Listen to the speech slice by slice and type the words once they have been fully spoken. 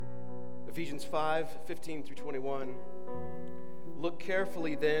Ephesians 5:15 through 21. Look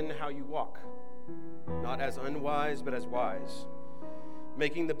carefully then how you walk, not as unwise but as wise,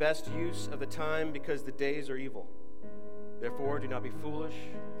 making the best use of the time because the days are evil. Therefore do not be foolish,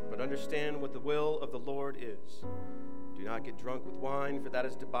 but understand what the will of the Lord is. Do not get drunk with wine, for that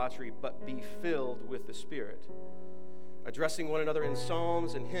is debauchery, but be filled with the Spirit, addressing one another in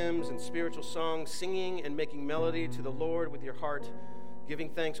psalms and hymns and spiritual songs, singing and making melody to the Lord with your heart, giving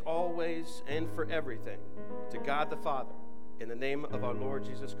thanks always and for everything to God the Father, in the name of our Lord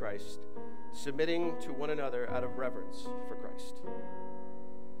Jesus Christ, submitting to one another out of reverence for Christ.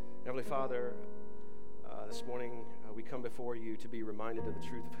 Heavenly Father, this morning we come before you to be reminded of the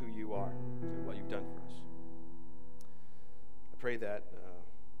truth of who you are and what you've done for us. I pray that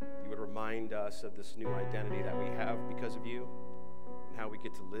you would remind us of this new identity that we have because of you and how we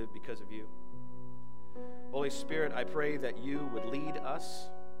get to live because of you. Holy Spirit, I pray that you would lead us,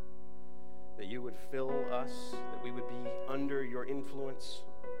 that you would fill us, that we would be under your influence,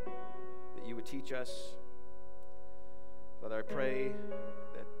 that you would teach us. Father, I pray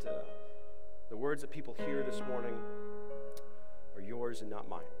that the words that people hear this morning are yours and not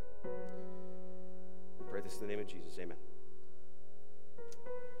mine. I pray this in the name of Jesus. Amen.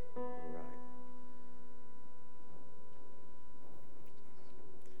 All right.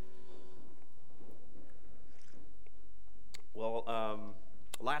 Well,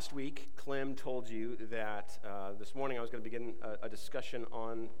 last week, Clem told you that this morning I was going to begin a discussion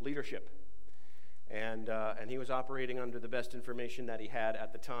on leadership. And he was operating under the best information that he had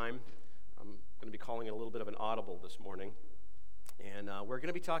at the time. I'm going to be calling it a little bit of an audible this morning. And we're going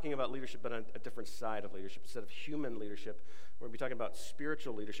to be talking about leadership, but on a different side of leadership. Instead of human leadership, we're going to be talking about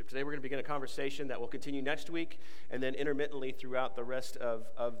spiritual leadership. Today we're going to begin a conversation that will continue next week and then intermittently throughout the rest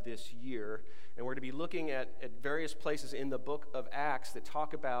of this year. And we're going to be looking at various places in the book of Acts that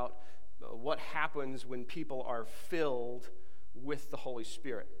talk about what happens when people are filled with the Holy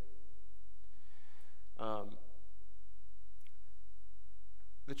Spirit.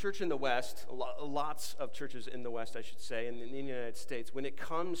 The church in the West, lots of churches in the West, I should say, and in the United States, when it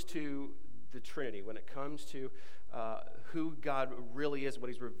comes to the Trinity, when it comes to who God really is, what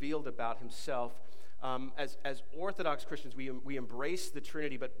he's revealed about himself, as Orthodox Christians, we embrace the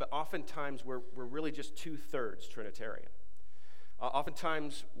Trinity, but oftentimes we're really just two-thirds Trinitarian.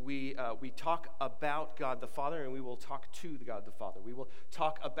 Oftentimes we talk about God the Father, and we will talk to God the Father. We will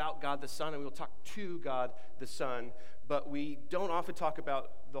talk about God the Son, and we will talk to God the Son, but we don't often talk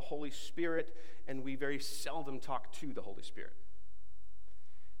about the Holy Spirit, and we very seldom talk to the Holy Spirit.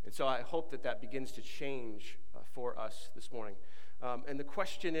 And so I hope that begins to change for us this morning. And the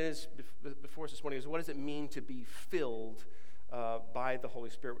question is, before us this morning, is what does it mean to be filled by the Holy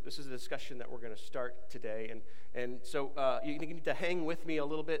Spirit? This is a discussion that we're going to start today. And so you need to hang with me a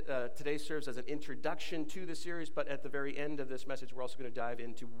little bit. Today serves as an introduction to the series, but at the very end of this message, we're also going to dive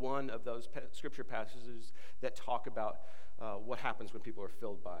into one of those scripture passages that talk about what happens when people are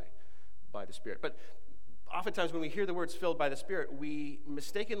filled by the Spirit. But oftentimes when we hear the words filled by the Spirit, we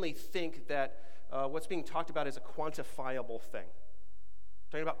mistakenly think that what's being talked about is a quantifiable thing.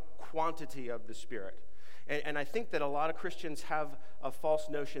 Talking about quantity of the Spirit. And I think that a lot of Christians have a false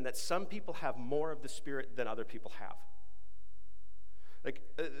notion that some people have more of the Spirit than other people have. Like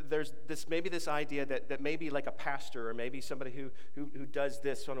there's this idea that maybe like a pastor or maybe somebody who does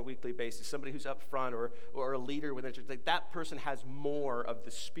this on a weekly basis, somebody who's up front or a leader within a church, like that person has more of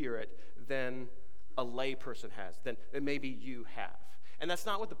the Spirit than a lay person has, than maybe you have. And that's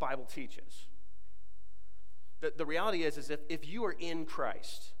not what the Bible teaches. The reality is if you are in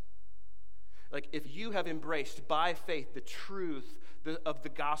Christ, like if you have embraced by faith the truth of the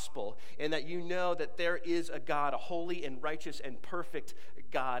gospel, and that you know that there is a God, a holy and righteous and perfect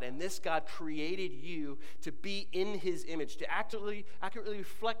God, and this God created you to be in his image, to accurately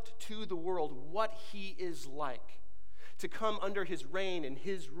reflect to the world what he is like, to come under his reign and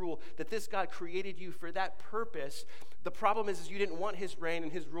his rule, that this God created you for that purpose. The problem is you didn't want his reign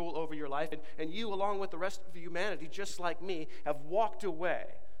and his rule over your life, and you, along with the rest of humanity, just like me, have walked away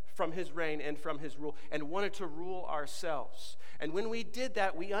from his reign and from his rule and wanted to rule ourselves. And when we did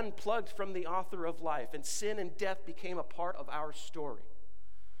that, we unplugged from the author of life, and sin and death became a part of our story.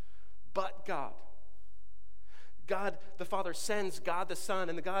 But God the Father sends God the Son,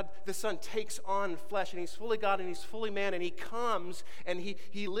 and God the Son takes on flesh, and he's fully God and he's fully man, and he comes and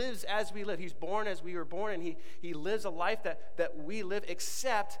he lives as we live. He's born as we were born, and he lives a life that we live,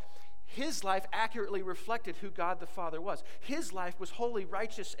 except his life accurately reflected who God the Father was. His life was holy,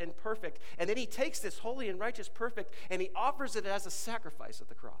 righteous, and perfect. And then he takes this holy and righteous, perfect, and he offers it as a sacrifice at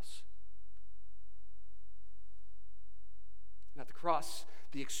the cross. And at the cross,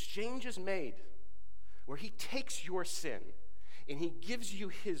 The exchange is made where he takes your sin and he gives you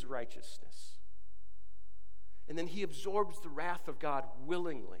his righteousness. And then he absorbs the wrath of God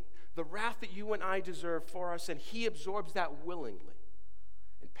willingly. The wrath that you and I deserve for our sin, he absorbs that willingly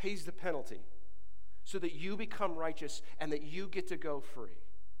and pays the penalty so that you become righteous and that you get to go free.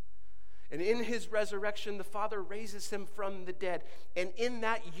 And in his resurrection, the Father raises him from the dead. And in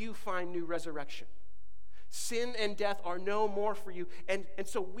that, you find new resurrection. Sin and death are no more for you. And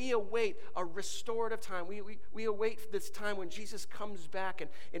so we await a restorative time. We await this time when Jesus comes back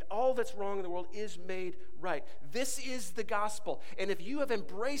and all that's wrong in the world is made right. This is the gospel. And if you have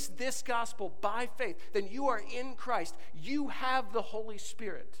embraced this gospel by faith, then you are in Christ. You have the Holy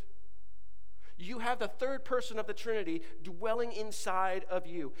Spirit. You have the third person of the Trinity dwelling inside of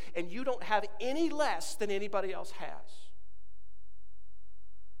you. And you don't have any less than anybody else has.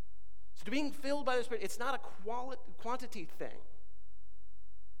 So being filled by the Spirit, it's not a quantity thing.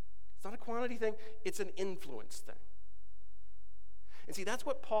 It's not a quantity thing. It's an influence thing. And see, that's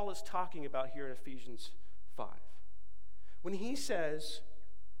what Paul is talking about here in Ephesians 5. When he says,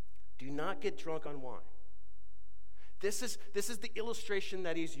 do not get drunk on wine. This is the illustration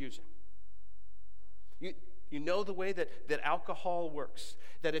that he's using. You know the way that alcohol works.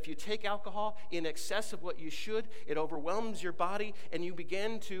 That if you take alcohol in excess of what you should, it overwhelms your body and you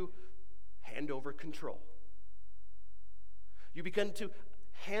begin to hand over control. You begin to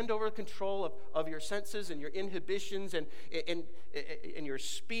hand over control of your senses and your inhibitions and your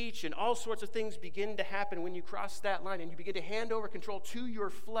speech, and all sorts of things begin to happen when you cross that line, and you begin to hand over control to your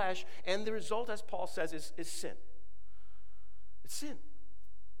flesh, and the result, as Paul says, is sin. It's sin.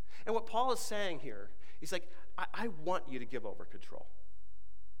 And what Paul is saying here, he's like, I want you to give over control.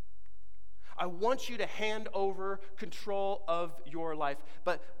 I want you to hand over control of your life,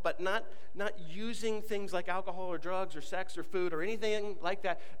 but not using things like alcohol or drugs or sex or food or anything like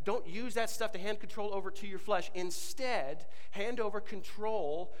that. Don't use that stuff to hand control over to your flesh. Instead, hand over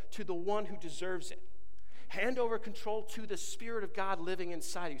control to the one who deserves it. Hand over control to the Spirit of God living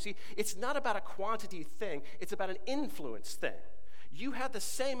inside you. See, it's not about a quantity thing. It's about an influence thing. You have the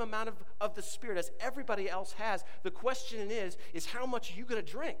same amount of the Spirit as everybody else has. The question is how much are you going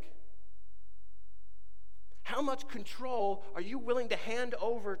to drink? How much control are you willing to hand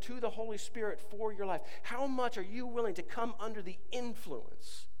over to the Holy Spirit for your life? How much are you willing to come under the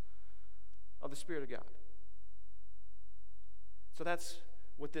influence of the Spirit of God? So that's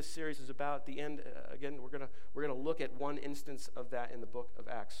what this series is about. At the end, again, we're gonna look at one instance of that in the book of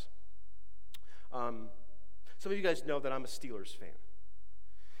Acts. Some of you guys know that I'm a Steelers fan,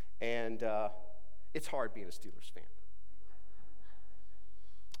 and it's hard being a Steelers fan.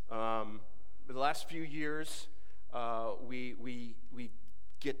 The last few years, we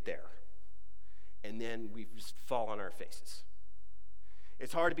get there, and then we just fall on our faces.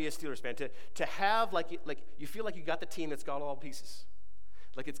 It's hard to be a Steelers fan, to have like you feel like you got the team that's got all pieces,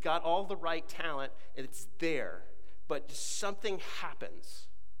 like it's got all the right talent and it's there, but something happens.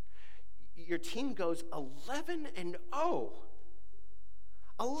 Your team goes 11-0,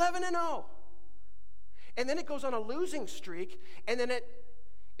 11-0, and then it goes on a losing streak, and then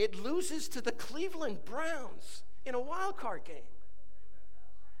it loses to the Cleveland Browns in a wild card game.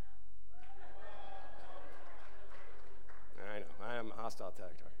 I know, I am hostile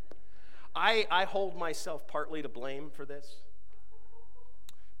territory. I hold myself partly to blame for this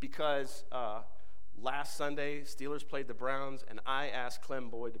because last Sunday, Steelers played the Browns, and I asked Clem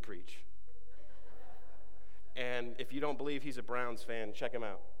Boyd to preach. And if you don't believe he's a Browns fan, check him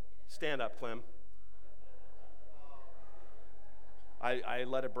out. Stand up, Clem. I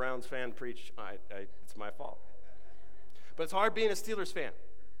let a Browns fan preach. It's my fault. But it's hard being a Steelers fan.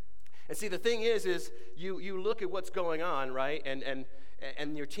 And see, the thing is you look at what's going on, right?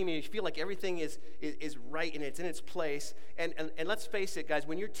 And your team, and you feel like everything is right and it's in its place. And let's face it, guys,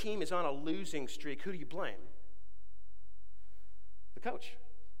 when your team is on a losing streak, who do you blame? The coach,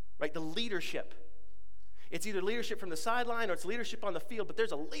 right? The leadership. It's either leadership from the sideline or it's leadership on the field, but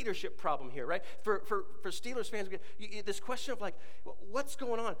there's a leadership problem here, right? For Steelers fans, this question of like, what's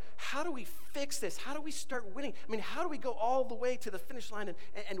going on? How do we fix this? How do we start winning? I mean, how do we go all the way to the finish line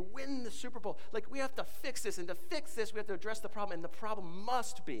and win the Super Bowl? Like, we have to fix this, and to fix this, we have to address the problem, and the problem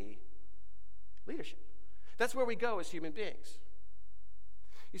must be leadership. That's where we go as human beings.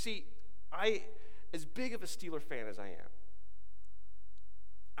 You see, as big of a Steeler fan as I am,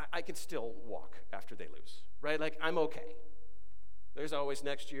 I can still walk after they lose, right? Like, I'm okay. There's always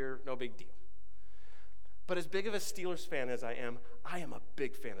next year, no big deal. But as big of a Steelers fan as I am a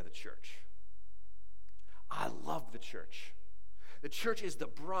big fan of the church. I love the church. The church is the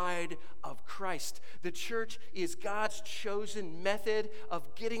bride of Christ. The church is God's chosen method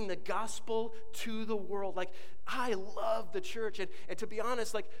of getting the gospel to the world. Like, I love the church. And to be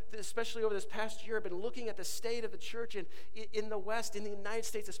honest, like, especially over this past year, I've been looking at the state of the church in the West, in the United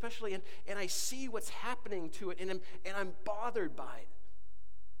States especially, and I see what's happening to it, and I'm bothered by it.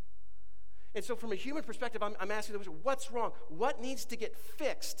 And so from a human perspective, I'm asking the question, what's wrong? What needs to get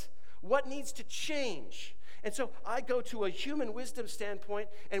fixed? What needs to change? And so I go to a human wisdom standpoint,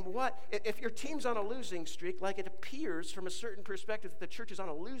 and if your team's on a losing streak, like it appears from a certain perspective that the church is on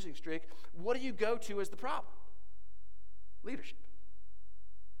a losing streak, what do you go to as the problem? Leadership.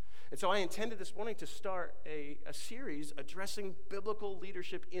 And so I intended this morning to start a series addressing biblical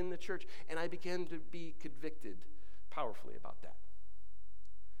leadership in the church, and I began to be convicted powerfully about that.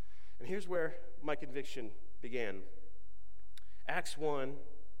 And here's where my conviction began. Acts 1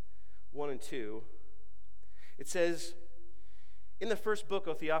 and 2. It says, in the first book,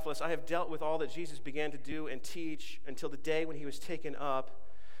 O Theophilus, I have dealt with all that Jesus began to do and teach until the day when he was taken up,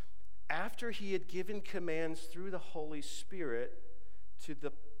 after he had given commands through the Holy Spirit to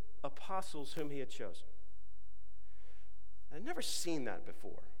the apostles whom he had chosen. I'd never seen that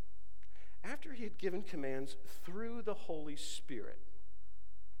before. After he had given commands through the Holy Spirit.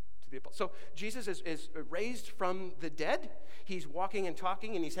 So Jesus is raised from the dead. He's walking and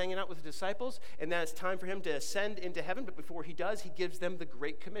talking, and he's hanging out with the disciples, and then it's time for him to ascend into heaven. But before he does, he gives them the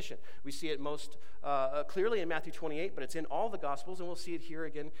Great Commission. We see it most clearly in Matthew 28, but it's in all the Gospels, and we'll see it here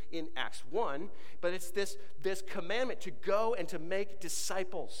again in Acts 1. But it's this commandment to go and to make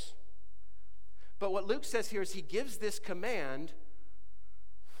disciples. But what Luke says here is he gives this command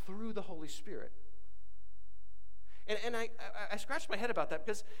through the Holy Spirit. And I scratched my head about that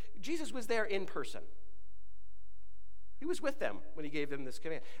because Jesus was there in person. He was with them when he gave them this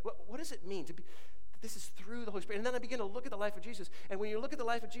command. What does it mean to be? This is through the Holy Spirit. And then I begin to look at the life of Jesus. And when you look at the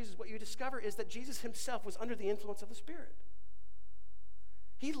life of Jesus, what you discover is that Jesus himself was under the influence of the Spirit.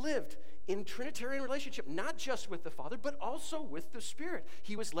 He lived in Trinitarian relationship, not just with the Father, but also with the Spirit.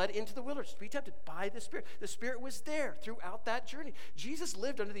 He was led into the wilderness to be tempted by the Spirit. The Spirit was there throughout that journey. Jesus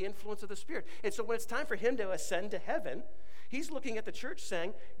lived under the influence of the Spirit. And so when it's time for him to ascend to heaven, he's looking at the church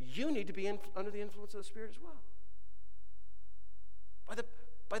saying, you need to be under the influence of the Spirit as well.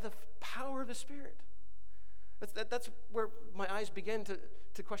 By the power of the Spirit. That's where my eyes began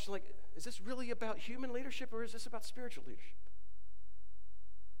to question, like, is this really about human leadership or is this about spiritual leadership?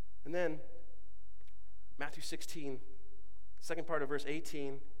 And then, Matthew 16, second part of verse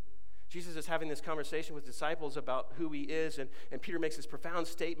 18, Jesus is having this conversation with disciples about who he is, and Peter makes this profound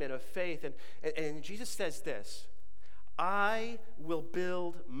statement of faith, and Jesus says this, I will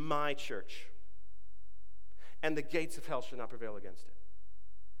build my church, and the gates of hell shall not prevail against it.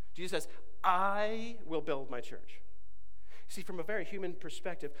 Jesus says, I will build my church. See, from a very human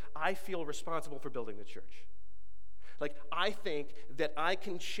perspective, I feel responsible for building the church. Like, I think that I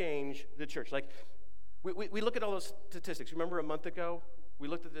can change the church. Like, we look at all those statistics. Remember a month ago, we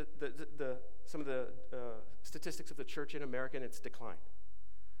looked at some of the statistics of the church in America and its decline.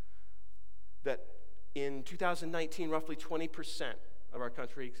 That in 2019, roughly 20% of our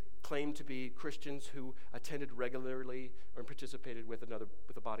country claimed to be Christians who attended regularly or participated with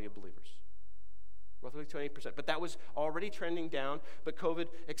a body of believers. Roughly 20%. But that was already trending down, but COVID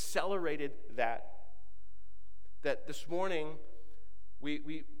accelerated that. That this morning,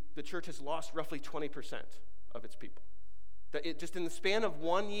 the church has lost roughly 20% of its people. That just in the span of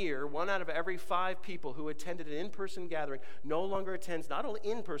 1 year, 1 out of every 5 people who attended an in-person gathering no longer attends not only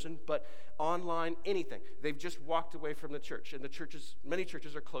in person, but online, anything. They've just walked away from the church, and many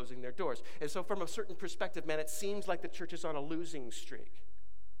churches are closing their doors. And so from a certain perspective, man, it seems like the church is on a losing streak.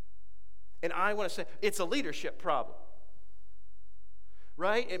 And I want to say, it's a leadership problem.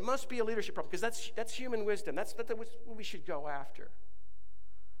 Right? It must be a leadership problem because that's human wisdom. That's what we should go after. And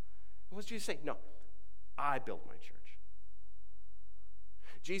what does Jesus say? No, I build my church.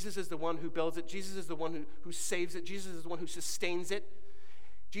 Jesus is the one who builds it. Jesus is the one who saves it. Jesus is the one who sustains it.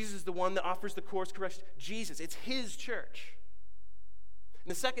 Jesus is the one that offers the course correction. Jesus, it's his church. And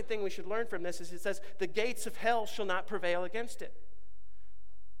the second thing we should learn from this is it says, the gates of hell shall not prevail against it.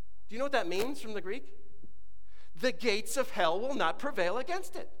 Do you know what that means from the Greek? The gates of hell will not prevail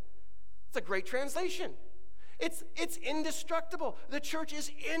against it. It's a great translation. It's indestructible. The church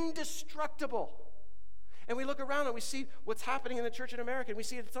is indestructible. And we look around and we see what's happening in the church in America, and we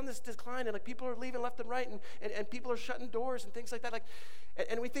see it's on this decline, and like people are leaving left and right, and people are shutting doors and things like that.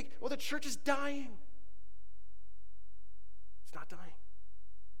 And we think, well, the church is dying. It's not dying.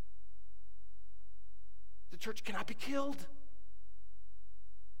 The church cannot be killed.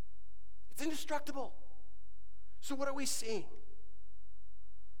 It's indestructible. So what are we seeing?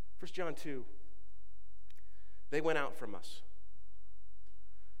 1 John 2, they went out from us.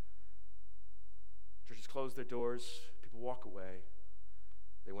 Churches close their doors, people walk away.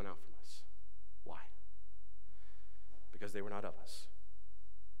 They went out from us. Why? Because they were not of us.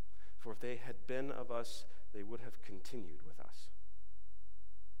 For if they had been of us, they would have continued with us.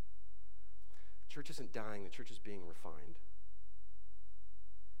 The church isn't dying, the church is being refined.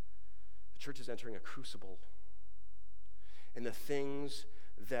 The church is entering a crucible. And the things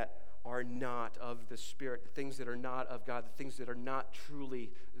that are not of the Spirit, the things that are not of God, the things that are not truly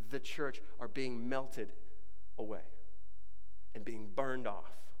the church are being melted away and being burned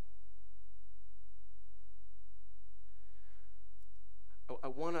off. I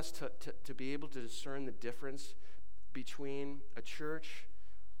want us to be able to discern the difference between a church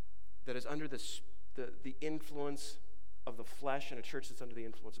that is under the influence of the flesh and a church that's under the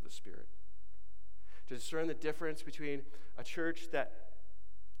influence of the Spirit. To discern the difference between a church that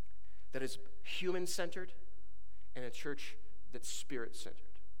is human-centered and a church that's Spirit-centered.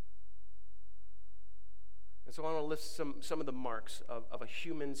 And so I want to list some of the marks of a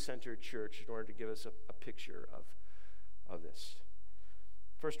human-centered church in order to give us a picture of this.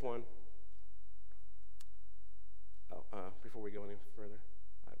 First one, before we go any further,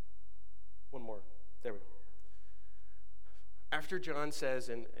 one more. There we go. After John says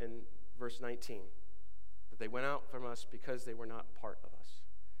in verse 19 that they went out from us because they were not part of us,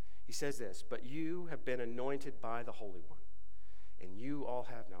 he says this, but you have been anointed by the Holy One, and you all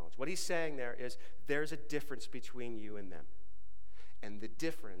have knowledge. What he's saying there is there's a difference between you and them, and the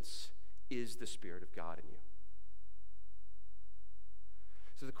difference is the Spirit of God in you.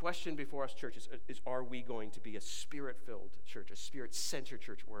 So the question before us, church, is are we going to be a Spirit-filled church, a Spirit-centered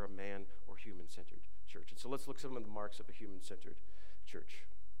church, or a man- or human-centered church? And so let's look at some of the marks of a human-centered church.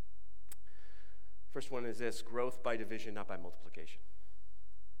 First one is this: growth by division, not by multiplication.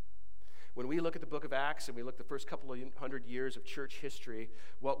 When we look at the book of Acts and we look at the first couple of 100 years of church history,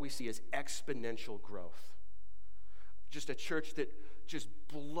 what we see is exponential growth. Just a church that just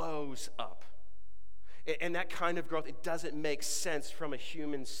blows up. And that kind of growth, it doesn't make sense from a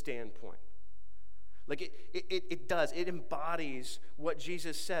human standpoint. Like it does. It embodies what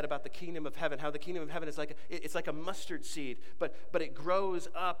Jesus said about the kingdom of heaven, how the kingdom of heaven is it's like a mustard seed, but it grows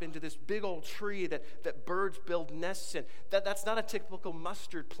up into this big old tree that birds build nests in. That's not a typical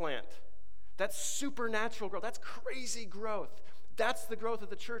mustard plant. That's supernatural growth. That's crazy growth. That's the growth of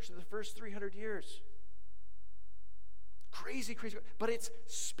the church in the first 300 years. Crazy growth. But it's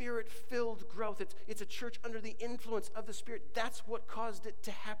Spirit-filled growth. It's a church under the influence of the Spirit. That's what caused it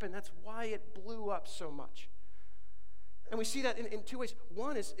to happen. That's why it blew up so much. And we see that in two ways.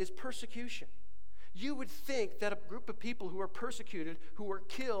 One is persecution. You would think that a group of people who are persecuted, who were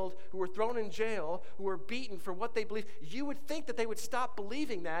killed, who were thrown in jail, who were beaten for what they believed, you would think that they would stop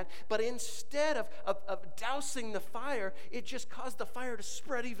believing that, but instead of dousing the fire, it just caused the fire to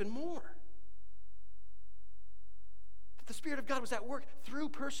spread even more. The Spirit of God was at work through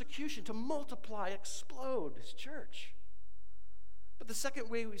persecution to multiply, explode His church. But the second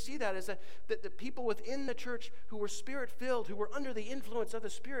way we see that is that the people within the church who were Spirit-filled, who were under the influence of the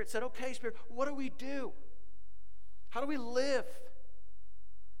Spirit, said, okay, Spirit, what do we do? How do we live?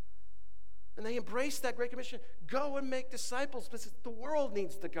 And they embraced that Great Commission. Go and make disciples because the world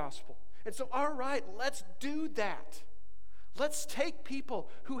needs the gospel. And so, all right, let's do that. Let's take people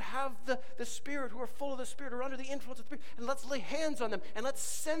who have the Spirit, who are full of the Spirit, who are under the influence of the Spirit, and let's lay hands on them, and let's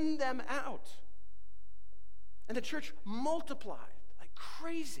send them out. And the church multiplied like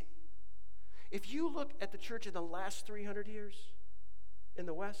crazy. If you look at the church in the last 300 years in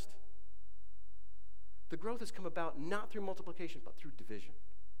the West, the growth has come about not through multiplication, but through division.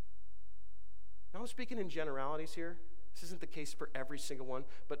 Now, I'm speaking in generalities here. This isn't the case for every single one,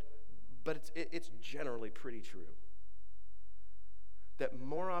 but it's generally pretty true. That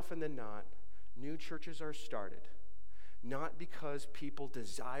more often than not, new churches are started, not because people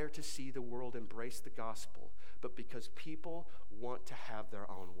desire to see the world embrace the gospel, but because people want to have their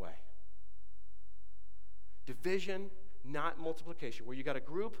own way. Division, not multiplication, where you got a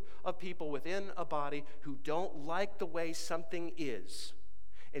group of people within a body who don't like the way something is,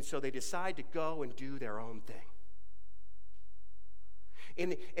 and so they decide to go and do their own thing.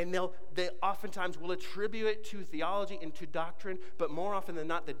 And they oftentimes will attribute it to theology and to doctrine, but more often than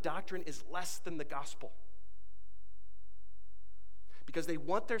not, the doctrine is less than the gospel. Because they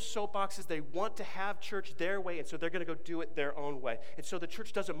want their soapboxes, they want to have church their way, and so they're going to go do it their own way. And so the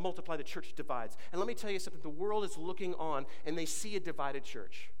church doesn't multiply, the church divides. And let me tell you something, the world is looking on, and they see a divided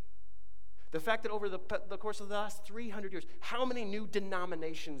church. The fact that over the course of the last 300 years, how many new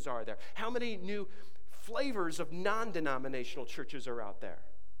denominations are there? How many new flavors of non-denominational churches are out there?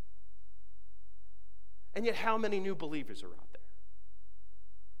 And yet, how many new believers are out there?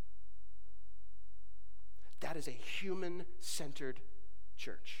 That is a human-centered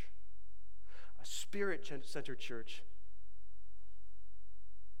church, a spirit-centered church.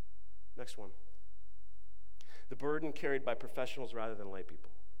 Next one. The burden carried by professionals rather than lay people.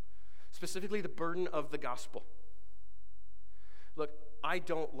 Specifically, the burden of the gospel. Look, I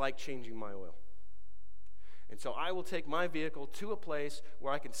don't like changing my oil. And so I will take my vehicle to a place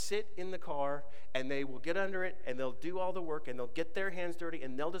where I can sit in the car, and they will get under it, and they'll do all the work, and they'll get their hands dirty,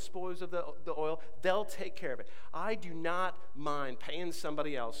 and they'll dispose of the oil. They'll take care of it. I do not mind paying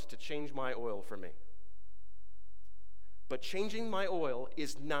somebody else to change my oil for me. But changing my oil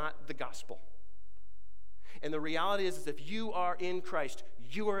is not the gospel. And the reality is if you are in Christ,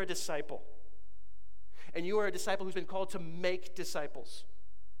 you are a disciple. And you are a disciple who's been called to make disciples.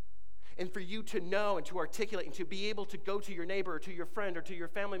 And for you to know and to articulate and to be able to go to your neighbor or to your friend or to your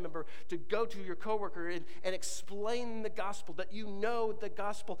family member, to go to your coworker and explain the gospel, that you know the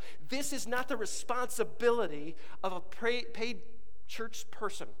gospel. This is not the responsibility of a paid church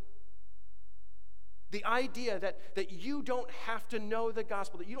person. The idea that you don't have to know the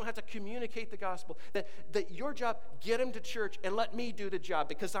gospel, that you don't have to communicate the gospel, that your job, get them to church and let me do the job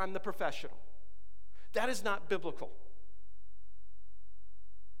because I'm the professional. That is not biblical.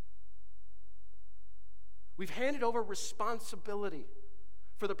 We've handed over responsibility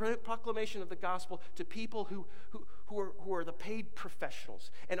for the proclamation of the gospel to people who are the paid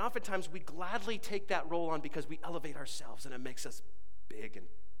professionals. And oftentimes we gladly take that role on because we elevate ourselves and it makes us big and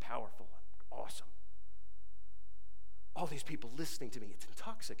powerful and awesome. All these people listening to me, it's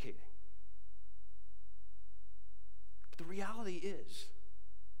intoxicating. But the reality is,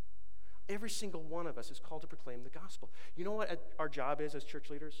 every single one of us is called to proclaim the gospel. You know what our job is as church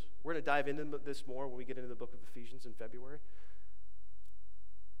leaders? We're going to dive into this more when we get into the book of Ephesians in February.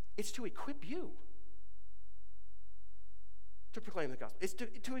 It's to equip you to proclaim the gospel. It's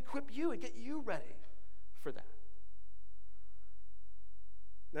to equip you and get you ready for that.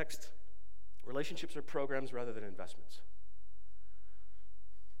 Next, relationships are programs rather than investments.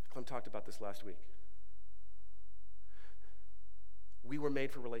 Clem talked about this last week. We were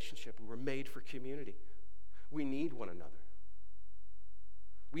made for relationship. We were made for community. We need one another.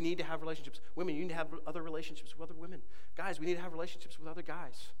 We need to have relationships. Women, you need to have other relationships with other women. Guys, we need to have relationships with other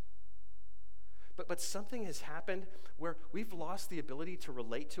guys. But something has happened where we've lost the ability to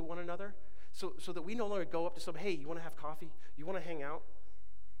relate to one another so that we no longer go up to somebody, hey, you want to have coffee? You want to hang out?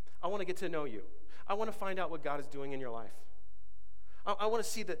 I want to get to know you. I want to find out what God is doing in your life. I want to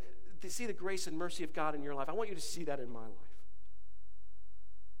see the grace and mercy of God in your life. I want you to see that in my life.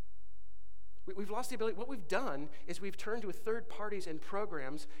 We've lost the ability. What we've done is we've turned to third parties and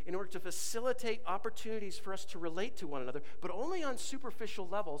programs in order to facilitate opportunities for us to relate to one another, but only on superficial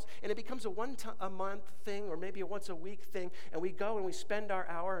levels. And it becomes a month thing or maybe a once a week thing. And we go and we spend our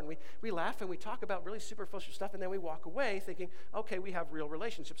hour and we laugh and we talk about really superficial stuff. And then we walk away thinking, okay, we have real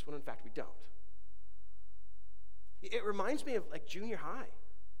relationships, when in fact we don't. It reminds me of like junior high.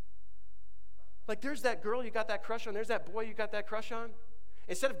 Like there's that girl you got that crush on. There's that boy you got that crush on.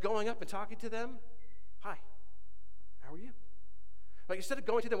 Instead of going up and talking to them, hi, how are you? Like instead of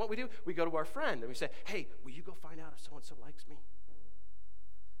going to them, what we do, we go to our friend and we say, hey, will you go find out if so-and-so likes me?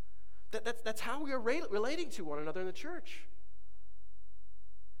 That's how we are relating to one another in the church.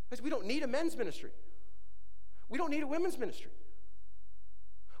 Because we don't need a men's ministry. We don't need a women's ministry.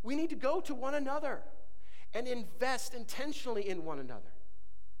 We need to go to one another and invest intentionally in one another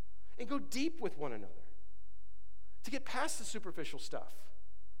and go deep with one another to get past the superficial stuff.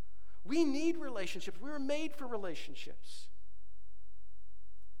 We need relationships. We were made for relationships.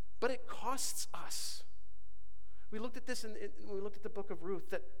 But it costs us. We looked at this when we looked at the book of Ruth,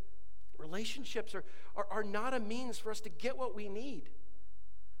 that relationships are not a means for us to get what we need.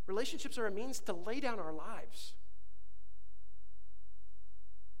 Relationships are a means to lay down our lives.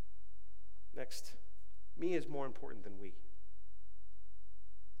 Next, me is more important than we.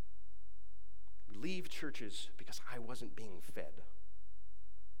 We leave churches because I wasn't being fed.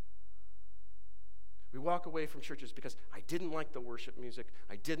 We walk away from churches because I didn't like the worship music.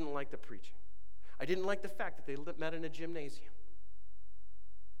 I didn't like the preaching. I didn't like the fact that they met in a gymnasium.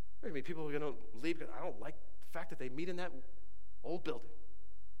 There's going to be people who are going to leave because I don't like the fact that they meet in that old building.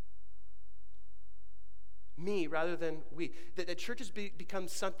 Me rather than we. That churches become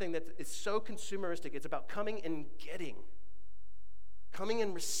something that is so consumeristic. It's about coming and getting, coming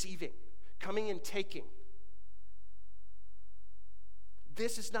and receiving, coming and taking.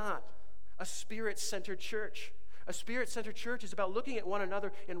 This is not a spirit-centered church. A spirit-centered church is about looking at one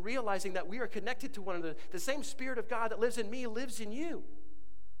another and realizing that we are connected to one another. The same Spirit of God that lives in me lives in you.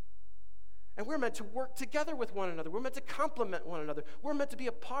 And we're meant to work together with one another. We're meant to complement one another. We're meant to be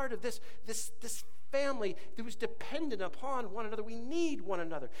a part of this family that was dependent upon one another. We need one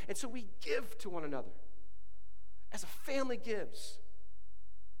another. And so we give to one another as a family gives.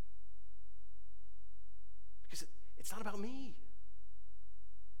 Because it's not about me.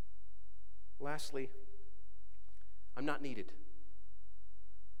 Lastly, I'm not needed.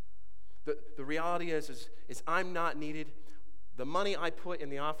 The reality is I'm not needed. The money I put in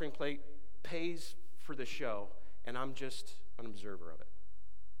the offering plate pays for the show, and I'm just an observer of it.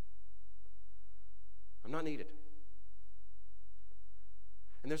 I'm not needed.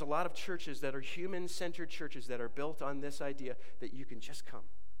 And there's a lot of churches that are human-centered churches that are built on this idea that you can just come,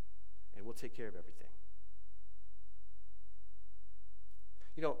 and we'll take care of everything.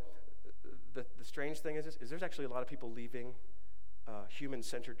 You know, the strange thing is there's actually a lot of people leaving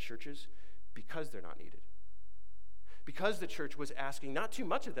human-centered churches because they're not needed. Because the church was asking not too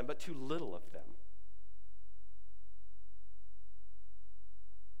much of them, but too little of them.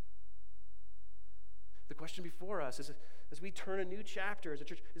 The question before us is, as we turn a new chapter as a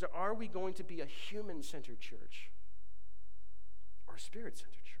church, are we going to be a human-centered church or a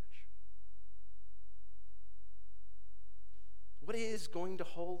spirit-centered church? What is going to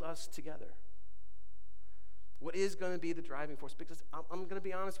hold us together? What is going to be the driving force? Because I'm going to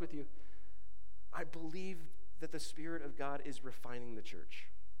be honest with you. I believe that the Spirit of God is refining the church.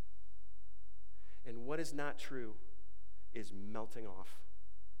 And what is not true is melting off.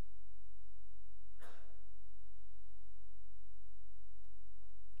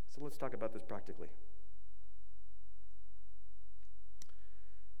 So let's talk about this practically.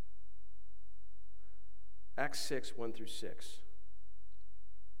 Acts 6, 1 through 6.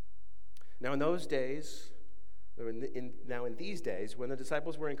 Now in these days, when the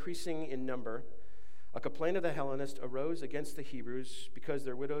disciples were increasing in number, a complaint of the Hellenists arose against the Hebrews because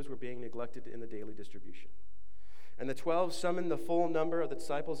their widows were being neglected in the daily distribution. And the 12 summoned the full number of the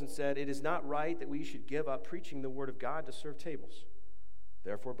disciples and said, "It is not right that we should give up preaching the word of God to serve tables.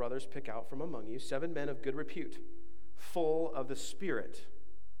 Therefore, brothers, pick out from among you 7 men of good repute, full of the Spirit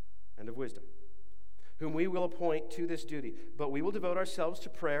and of wisdom, whom we will appoint to this duty. But we will devote ourselves to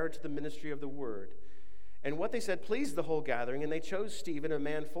prayer and to the ministry of the word." And what they said pleased the whole gathering, and they chose Stephen, a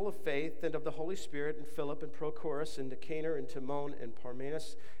man full of faith and of the Holy Spirit, and Philip, and Prochorus, and Nicanor, and Timon, and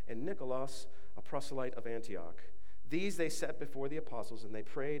Parmenas, and Nicholas, a proselyte of Antioch. These they set before the apostles, and they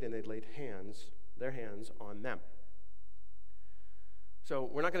prayed, and they laid their hands on them. So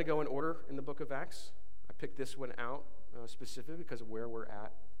we're not going to go in order in the book of Acts. I picked this one out specifically because of where we're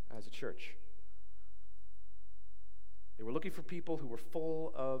at as a church. They were looking for people who were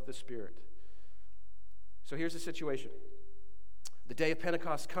full of the Spirit. So here's the situation. The day of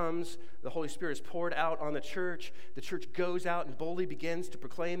Pentecost comes, the Holy Spirit is poured out on the church goes out and boldly begins to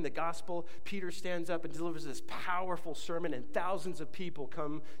proclaim the gospel. Peter stands up and delivers this powerful sermon, and thousands of people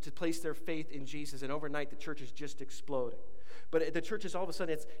come to place their faith in Jesus, and overnight the church is just exploding. But the church is all of a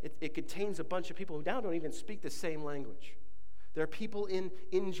sudden, it contains a bunch of people who now don't even speak the same language. There are people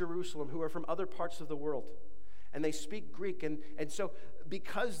in Jerusalem who are from other parts of the world, and they speak Greek, and so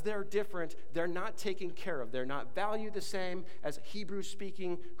because they're different, they're not taken care of. They're not valued the same as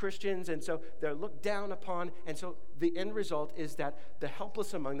Hebrew-speaking Christians, and so they're looked down upon, and so the end result is that the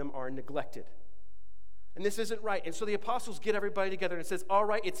helpless among them are neglected. And this isn't right, and so the apostles get everybody together and says, all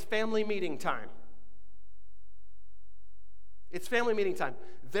right, it's family meeting time. It's family meeting time.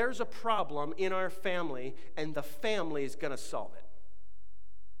 There's a problem in our family, and the family is going to solve it.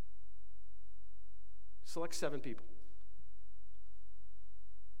 Select 7 people.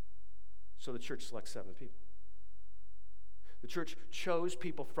 So the church selects 7 people. The church chose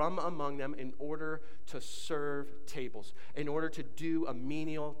people from among them in order to serve tables, in order to do a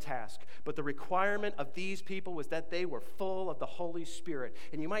menial task. But the requirement of these people was that they were full of the Holy Spirit.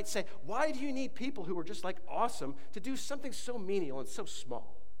 And you might say, why do you need people who are just like awesome to do something so menial and so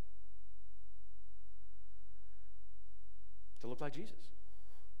small? To look like Jesus.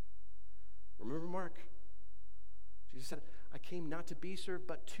 Remember Mark? Jesus said, I came not to be served,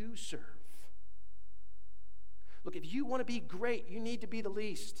 but to serve. Look, if you want to be great, you need to be the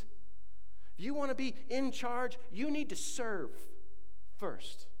least. If you want to be in charge, you need to serve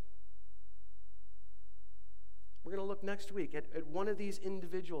first. We're going to look next week at one of these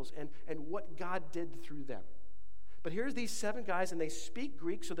individuals and what God did through them. But here's these 7 guys, and they speak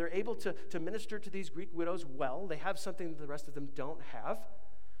Greek, so they're able to minister to these Greek widows well. They have something that the rest of them don't have.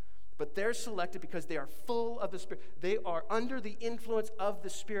 But they're selected because they are full of the Spirit. They are under the influence of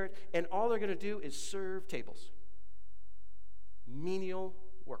the Spirit, and all they're going to do is serve tables. Menial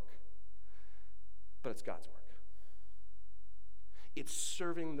work. But it's God's work. It's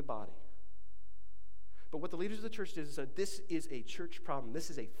serving the body. But what the leaders of the church did is said, this is a church problem. This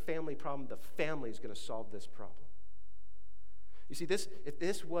is a family problem. The family is going to solve this problem. You see, if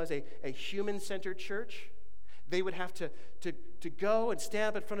this was a human-centered church, they would have to go and stand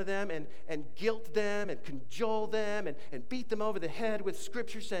up in front of them and guilt them and cajole them and beat them over the head with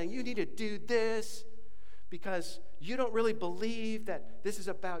scripture saying, you need to do this because you don't really believe that this is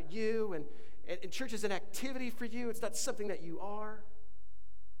about you and church is an activity for you. It's not something that you are.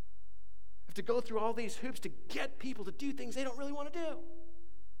 Have to go through all these hoops to get people to do things they don't really want to do.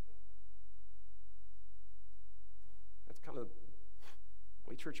 That's kind of the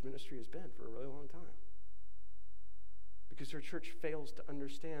way church ministry has been for a really long time. Because our church fails to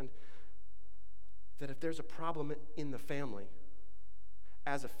understand that if there's a problem in the family,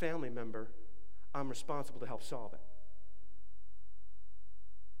 as a family member, I'm responsible to help solve it.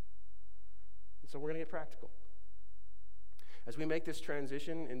 And so we're going to get practical. As we make this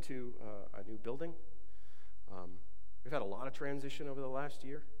transition into a new building, we've had a lot of transition over the last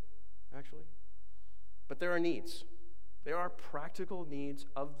year, actually. But there are needs. There are practical needs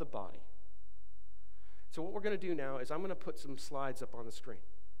of the body. So what we're going to do now is I'm going to put some slides up on the screen.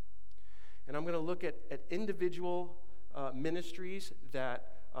 And I'm going to look at individual ministries that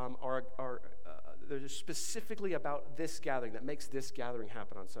they're specifically about this gathering, that makes this gathering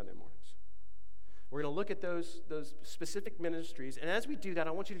happen on Sunday mornings. We're going to look at those specific ministries, and as we do that,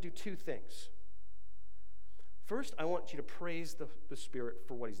 I want you to do two things. First, I want you to praise the Spirit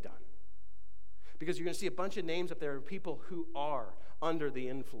for what he's done. Because you're going to see a bunch of names up there of people who are under the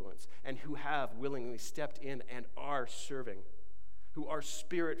influence and who have willingly stepped in and are serving, who are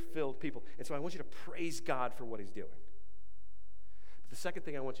Spirit-filled people. And so I want you to praise God for what he's doing. But the second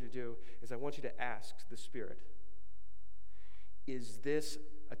thing I want you to do is I want you to ask the Spirit, is this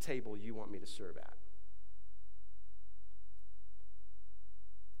a table you want me to serve at?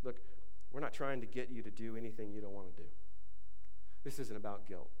 Look, we're not trying to get you to do anything you don't want to do. This isn't about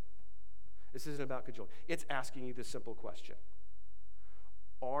guilt. This isn't about cajole. It's asking you this simple question.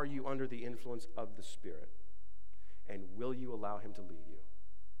 Are you under the influence of the Spirit? And will you allow him to lead you?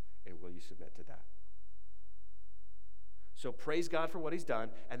 And will you submit to that? So praise God for what he's done,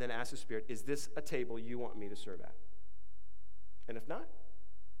 and then ask the Spirit, is this a table you want me to serve at? And if not,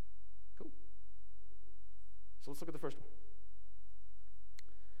 cool. So let's look at the first one.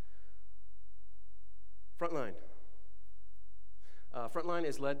 Frontline. Frontline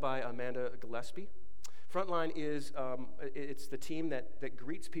is led by Amanda Gillespie. Frontline is it's the team that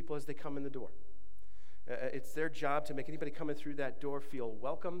greets people as they come in the door. It's their job to make anybody coming through that door feel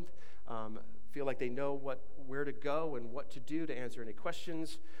welcomed, feel like they know where to go and what to do to answer any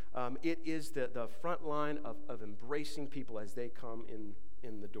questions. It is the front line of embracing people as they come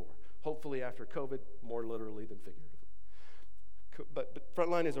in the door. Hopefully after COVID, more literally than figuratively. But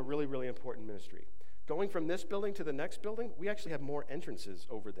Frontline is a really, really important ministry. Going from this building to the next building, we actually have more entrances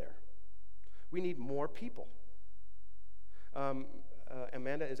over there. We need more people.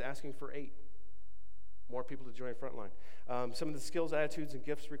 Amanda is asking for 8 more people to join Frontline. Some of the skills, attitudes, and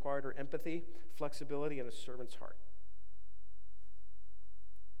gifts required are empathy, flexibility, and a servant's heart.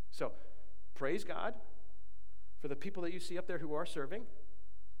 So, praise God for the people that you see up there who are serving,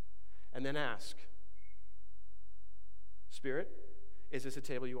 and then ask, Spirit, is this a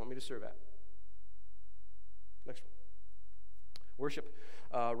table you want me to serve at? Next one. Worship.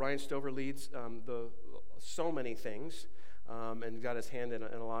 Ryan Stover leads so many things and got his hand in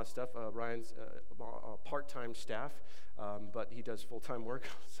a lot of stuff. Ryan's a part-time staff, but he does full-time work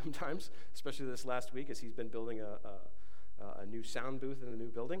sometimes, especially this last week as he's been building a new sound booth in the new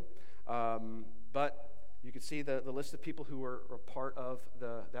building. But you can see the list of people who are part of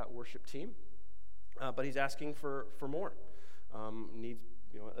that worship team. But he's asking for more. Needs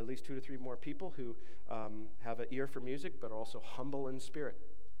at least 2 to 3 more people who have an ear for music, but are also humble in spirit.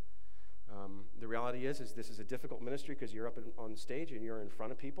 The reality is this is a difficult ministry because you're up on stage and you're in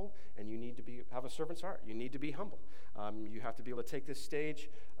front of people, and you need to have a servant's heart. You need to be humble. You have to be able to take this stage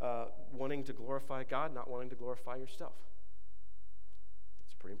wanting to glorify God, not wanting to glorify yourself.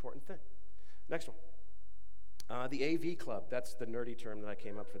 It's a pretty important thing. Next one. The AV Club. That's the nerdy term that I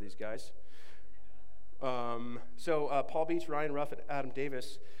came up for these guys. So Paul Beach, Ryan Ruff, and Adam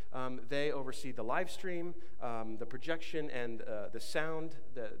Davis, they oversee the live stream, the projection, and the sound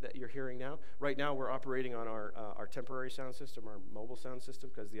that you're hearing now. Right now, we're operating on our temporary sound system, our mobile sound system,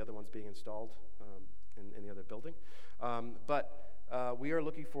 because the other one's being installed in the other building. But we are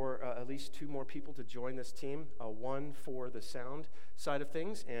looking for at least 2 more people to join this team, one for the sound side of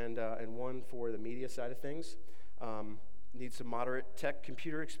things and one for the media side of things. Need some moderate tech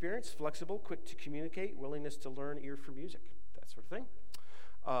computer experience, flexible, quick to communicate, willingness to learn, ear for music, that sort of thing.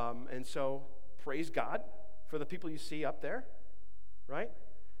 And so praise God for the people you see up there, right?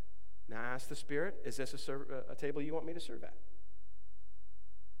 Now ask the Spirit, is this a table you want me to serve at?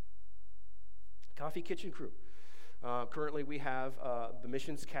 Coffee Kitchen Crew. Currently we have the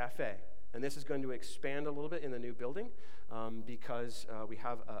Missions Cafe, and this is going to expand a little bit in the new building because we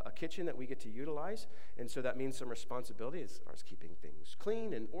have a kitchen that we get to utilize, and so that means some responsibility as far as keeping things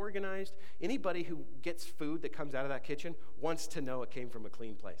clean and organized. Anybody who gets food that comes out of that kitchen wants to know it came from a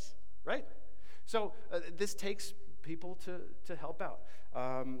clean place, right? So this takes people to help out.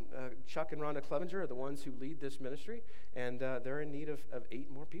 Chuck and Rhonda Clevenger are the ones who lead this ministry, and they're in need of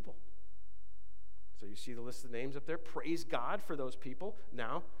 8 more people. So you see the list of names up there. Praise God for those people.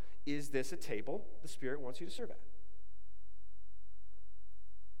 Now, is this a table the Spirit wants you to serve at?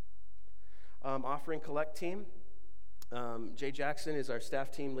 Offering collect team. Jay Jackson is our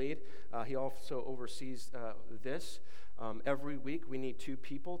staff team lead. He also oversees this. Every week we need 2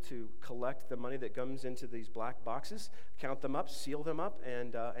 people to collect the money that comes into these black boxes, count them up, seal them up,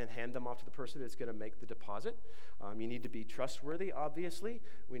 and hand them off to the person that's going to make the deposit. You need to be trustworthy, obviously.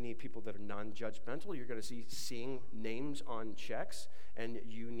 We need people that are non-judgmental. You're going to see seeing names on checks, and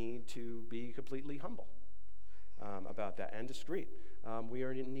you need to be completely humble about that and discreet. We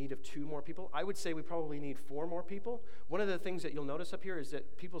are in need of 2 more people. I would say we probably need 4 more people. One of the things that you'll notice up here is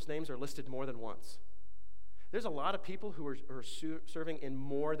that people's names are listed more than once. There's a lot of people who are serving in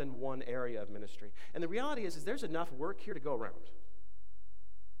more than one area of ministry. And the reality is there's enough work here to go around.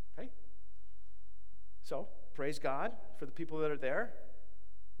 Okay? So, praise God for the people that are there.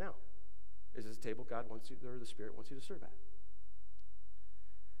 Now, is this a table God wants you, or the Spirit wants you to serve at?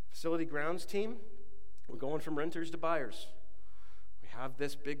 Facility grounds team, we're going from renters to buyers. We have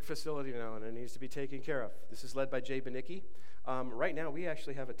this big facility now, and it needs to be taken care of. This is led by Jay Benicki. Right now, we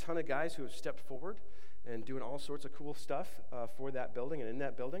actually have a ton of guys who have stepped forward and doing all sorts of cool stuff for that building and in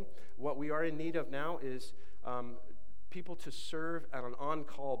that building. What we are in need of now is people to serve on an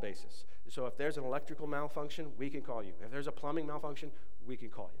on-call basis. So if there's an electrical malfunction, we can call you. If there's a plumbing malfunction, we can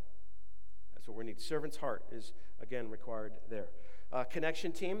call you. That's what we need. Servant's heart is, again, required there.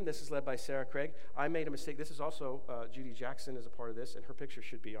 Connection team, this is led by Sarah Craig. I made a mistake. This is also, Judy Jackson is a part of this, and her picture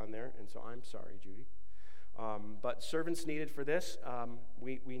should be on there, and so I'm sorry, Judy. But servants needed for this,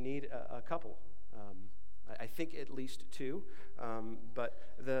 we need a couple. I think at least 2. But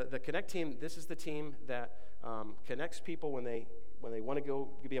the Connect team, this is the team that connects people when they want to go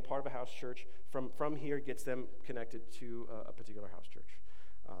be a part of a house church. From here, gets them connected to a particular house church.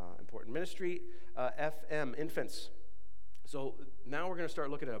 Important ministry. FM, infants. So now we're going to start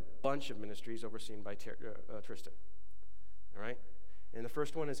looking at a bunch of ministries overseen by Tristan. All right? And the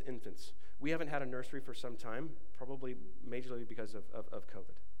first one is infants. We haven't had a nursery for some time, probably majorly because of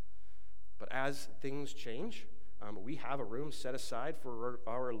COVID. But as things change, we have a room set aside for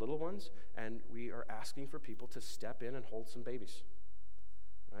our little ones, and we are asking for people to step in and hold some babies,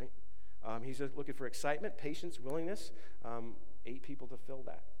 right? He's looking for excitement, patience, willingness, 8 people to fill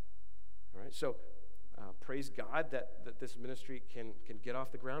that, all right? So praise God that this ministry can get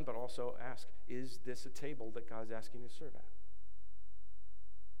off the ground, but also ask, is this a table that God's asking you to serve at?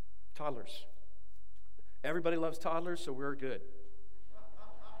 Toddlers. Everybody loves toddlers, so we're good.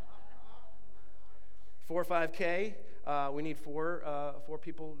 4 or 5K, we need 4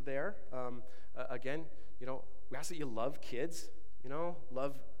 people there. Again, we ask that you love kids,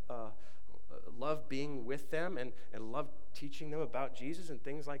 love being with them and love teaching them about Jesus and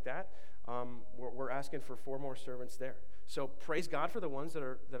things like that. We're asking for 4 more servants there. So praise God for the ones that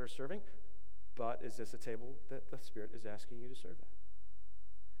are serving, but is this a table that the Spirit is asking you to serve at?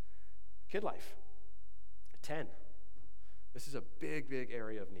 Kid life, 10. This is a big, big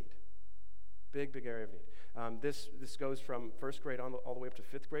area of need. Big area of need. This goes from first grade all the way up to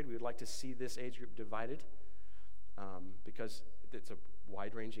 5th grade. We would like to see this age group divided because it's a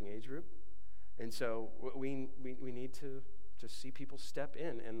wide-ranging age group. And so we need to see people step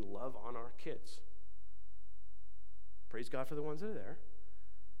in and love on our kids. Praise God for the ones that are there.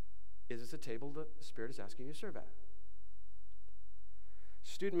 Is this a table that the Spirit is asking you to serve at?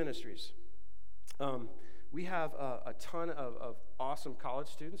 Student ministries. We have a ton of awesome college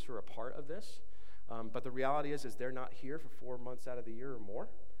students who are a part of this, but the reality is they're not here for 4 months out of the year or more,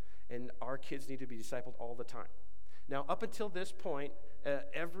 and our kids need to be discipled all the time. Now, up until this point,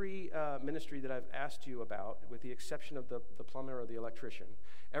 every ministry that I've asked you about, with the exception of the plumber or the electrician,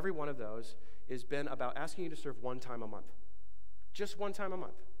 every one of those has been about asking you to serve 1 time a month. Just 1 time a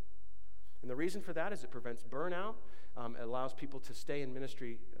month. And the reason for that is it prevents burnout. It allows people to stay in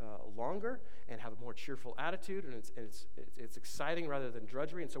ministry longer and have a more cheerful attitude, and it's exciting rather than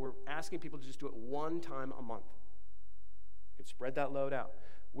drudgery. And so we're asking people to just do it 1 time a month. You can spread that load out.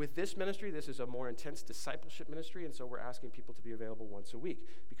 with this ministry, this is a more intense discipleship ministry, and so we're asking people to be available once a week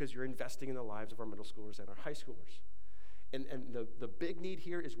because you're investing in the lives of our middle schoolers and our high schoolers. And the big need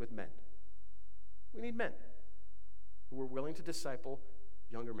here is with men. We need men who are willing to disciple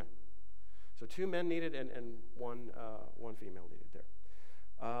younger men. So 2 men needed and one female needed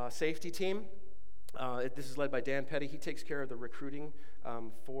there. Safety team. This is led by Dan Petty. He takes care of the recruiting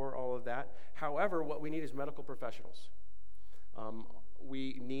for all of that. However, what we need is medical professionals.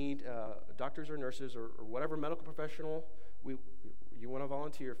 We need doctors or nurses or whatever medical professional you want to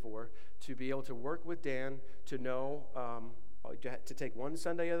volunteer for to be able to work with Dan to know, to take one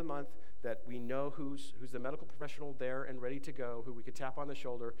Sunday of the month that we know who's the medical professional there and ready to go, who we could tap on the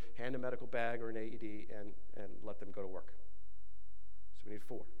shoulder, hand a medical bag or an AED, and let them go to work. So we need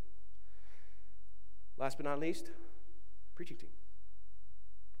 4. Last but not least, preaching team.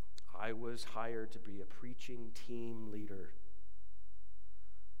 I was hired to be a preaching team leader.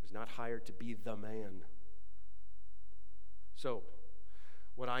 I was not hired to be the man. So,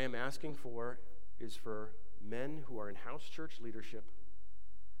 what I am asking for is for men who are in house church leadership.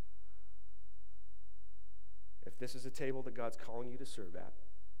 If this is a table that God's calling you to serve at,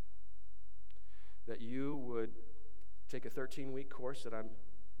 that you would take a 13-week course that I'm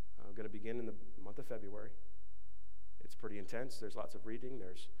going to begin in the month of February. It's pretty intense. There's lots of reading.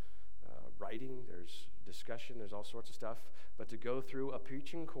 There's writing. There's discussion. There's all sorts of stuff. But to go through a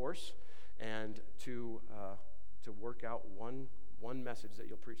preaching course and to work out one message that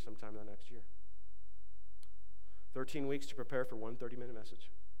you'll preach sometime in the next year. 13 weeks to prepare for one 30-minute message.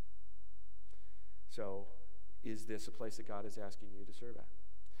 So, is this a place that God is asking you to serve at?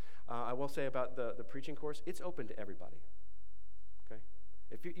 I will say about the preaching course, it's open to everybody. Okay?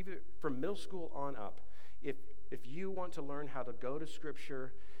 If you, even from middle school on up, if you want to learn how to go to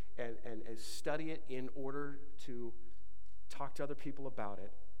Scripture and study it in order to talk to other people about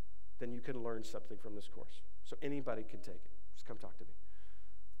it, then you can learn something from this course. So anybody can take it. Just come talk to me.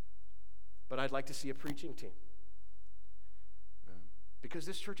 But I'd like to see a preaching team. Because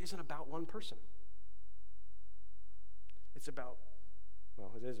this church isn't about one person. It's about,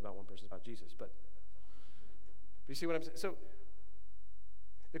 well, it is about one person, it's about Jesus, but you see what I'm saying? So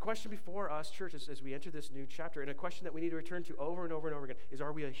the question before us, church, as we enter this new chapter, and a question that we need to return to over and over and over again, is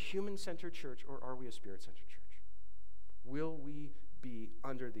are we a human-centered church or are we a spirit-centered church? Will we be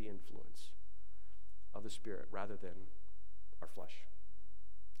under the influence of the Spirit rather than our flesh?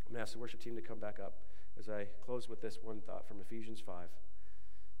 I'm going to ask the worship team to come back up as I close with this one thought from Ephesians 5.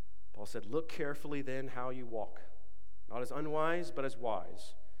 Paul said, "Look carefully then how you walk, not as unwise, but as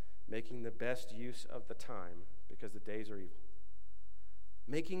wise, making the best use of the time, because the days are evil."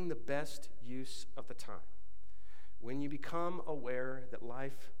 Making the best use of the time. When you become aware that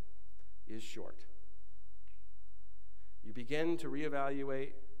life is short, you begin to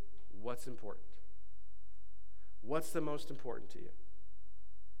reevaluate what's important. What's the most important to you?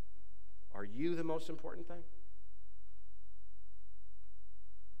 Are you the most important thing?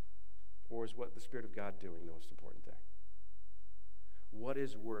 Or is what the Spirit of God doing the most important thing? What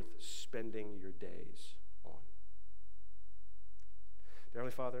is worth spending your days on? Dear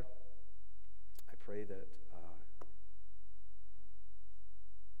Heavenly Father, I pray that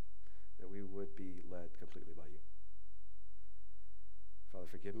we would be led completely by you. Father,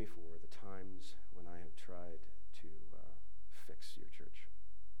 forgive me for the times when I have tried to fix your church.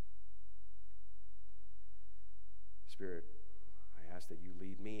 Spirit, I ask that you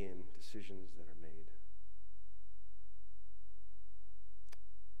lead me in decisions that are made.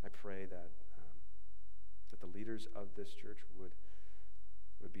 I pray that the leaders of this church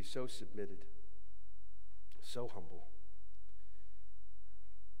would be so submitted, so humble,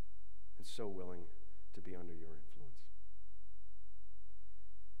 and so willing to be under your influence.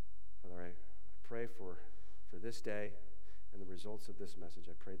 Father, I pray for this day and the results of this message.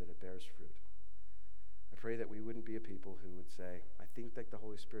 I pray that it bears fruit. I pray that we wouldn't be a people who would say, I think that the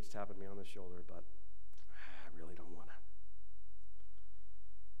Holy Spirit's tapping me on the shoulder, but I really don't want to.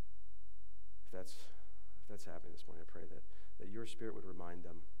 If that's happening this morning, I pray that your Spirit would remind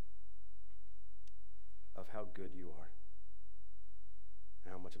them of how good you are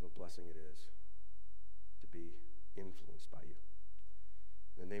and how much of a blessing it is to be influenced by you.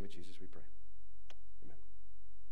 In the name of Jesus, we pray.